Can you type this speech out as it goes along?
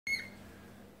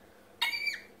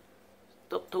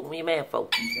Took me a mouthful.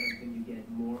 You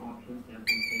get more options and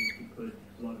you put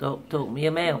a lot of Took me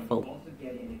a mouthful. You also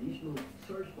get an additional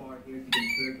search bar here so you can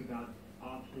search about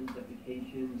options,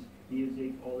 applications,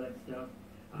 music, all that stuff.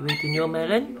 You eating your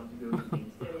melon? You can also go to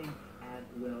main settings, as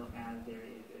well as there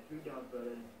is a three-dot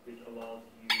button which allows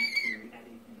you to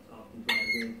edit these options right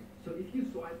away. So if you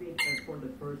swipe it for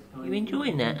the first time, You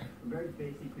enjoying that? very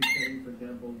basic quick settings, for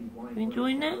example, the Wi-Fi, You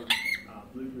enjoying that?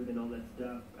 Bluetooth and all that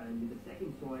stuff. And with the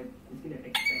second swipe, it's going to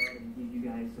expand and give you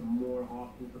guys some more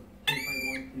options. So if I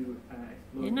want to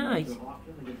explore nice.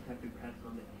 options, I just have to press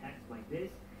on the text like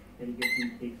this, and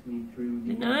it takes me through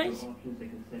the nice. options. I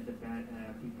can set the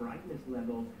brightness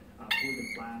level for the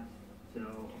flash.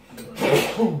 So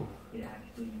it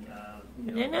actually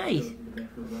nice. goes to the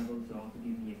maximum level. So also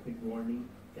give me a quick warning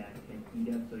that it can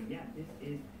heat up. So yeah, this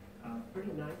is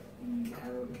pretty nice. The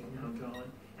arrow is now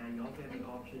gone, and you also have an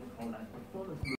option called as performance mode.